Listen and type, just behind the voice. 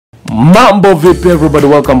Mambo VP, everybody,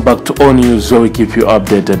 welcome back to O News, where we keep you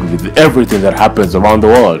updated with everything that happens around the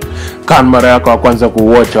world. Kan mara yako ya kwanza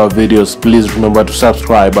watch our videos, please remember to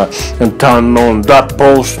subscribe and turn on that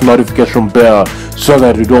post notification bell so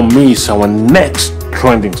that you don't miss our next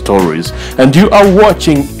trending stories. And you are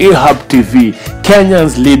watching eHub TV,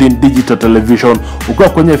 Kenya's leading digital television. Uko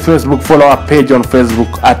kwenye Facebook, follow our page on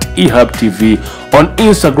Facebook at eHub TV, on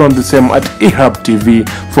Instagram the same at eHub TV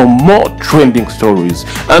for more trending stories.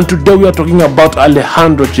 And today we are talking about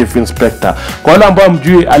Alejandro, Chief Inspector. Kwa wale ambao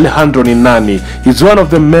mjui Alejandro ni nani, he's one of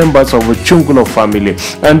the members of Ochungulo family,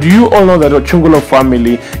 and you all know that Ochungulo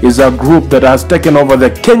family is a group that has taken over the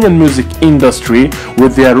Kenyan music industry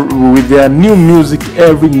with their new music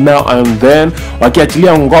every now and then,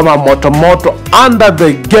 wakiachilia ngoma moto moto under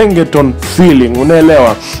the gengeton feeling.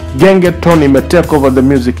 Unaelewa, gengeton imetake over the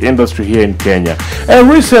music industry here in Kenya.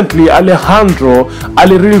 And recently Alejandro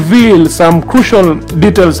revealed some crucial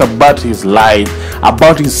details about his life,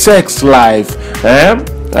 about his sex life.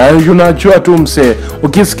 Unajua tu mse,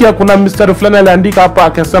 ukisikia kuna mistari fulani aliandika hapa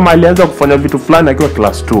akasema alianza kufanya vitu fulani akiwa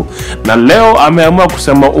class 2, na leo ameamua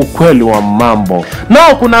kusema ukweli wa mambo.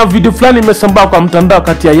 Nao kuna video fulani imesambaa kwa mtandao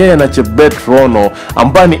kati ya yeye na Chebet Rono,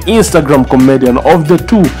 ambaye ni Instagram comedian, of the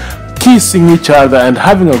two kissing each other and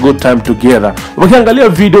having a good time together. Ukiangalia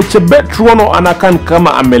video, Chebet Rono anakaa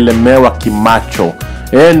kama amelemewa kimacho,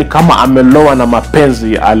 ni kama ameloa na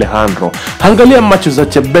mapenzi ya Alejandro. Angalia macho za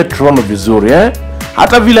Chebet Rono vizuri,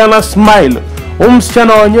 hata vile ana smile.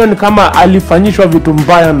 Msichana wenyewe ni kama alifanyishwa vitu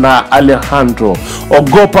mbaya na Alejandro.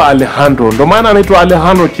 Ogopa Alejandro, ndo maana anaitwa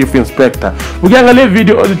Alejandro Chief Inspector. Ukiangalia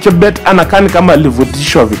video, Chebet anakaa kama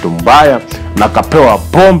alivutishwa vitu mbaya na kapewa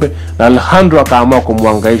pombe, na Alejandro akaamua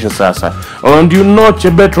kumwangaisha sasa. And you know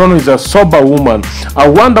Chebet Rono is a sober woman. I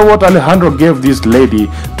wonder what Alejandro gave this lady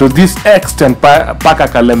to this extent paka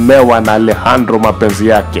kalemewa na Alejandro mapenzi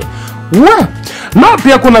yake. Na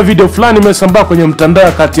pia kuna video fulani imesambaa kwenye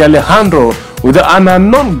mtandao kati ya Alejandro with an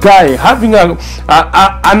unknown guy having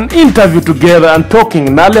an interview together and talking,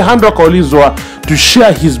 na Alejandro kaulizwa to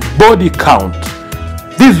share his body count.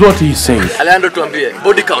 This is what he said. Alejandro, tuambie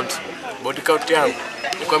body count. Body count yangu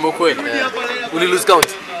ukwambia ukweli, uli lose count?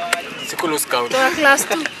 Siku lose count class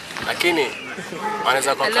 2, lakini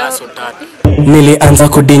anaweza kwa class 3. Nilianza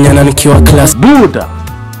kudinyana nikiwa class Buda,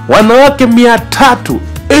 wanawake 300.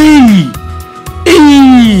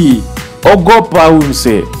 Ogopa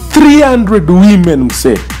mse, 300 women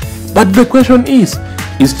mse. But the question is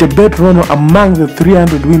Chebet Rono among the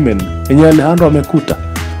 300 women enye Alejandro amekuta?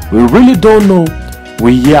 We really don't know.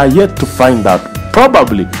 We are yet to find out.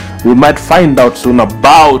 Probably we might find out soon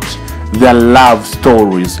about their love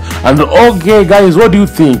stories. And okay guys, what do you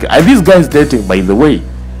think? Are these guys dating, by the way?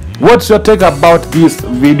 What's your take about this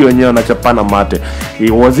video yenyewe na chapana mate?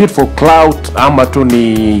 Was it for clout ama tu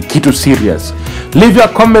ni kitu serious? Leave your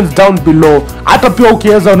comments down below. Hata pia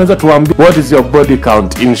ukiweza unaweza tuambie what is your body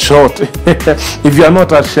count in short if you are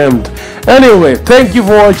not ashamed. Anyway, thank you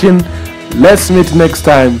for watching. Let's meet next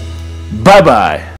time. Bye bye.